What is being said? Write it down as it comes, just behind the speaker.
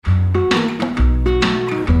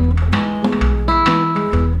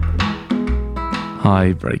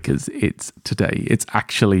Hi, Breakers. It's today. It's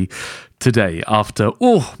actually today after,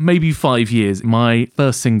 maybe 5 years. My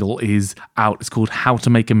first single is out. It's called How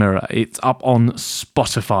to Make a Mirror. It's up on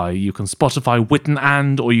Spotify. You can Spotify Witten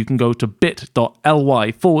and, or you can go to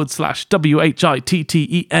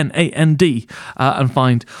bit.ly/WHITTENAND and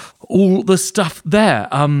find all the stuff there.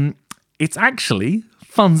 It's actually,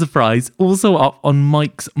 fun surprise, also up on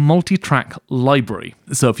Mike's multi-track library.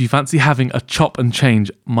 So if you fancy having a chop and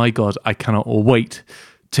change, my God, I cannot wait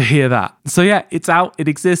to hear that. So yeah, it's out. It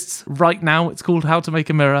exists right now. It's called How to Make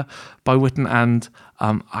a Mirror by Witten and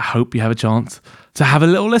I hope you have a chance to have a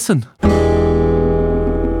little listen.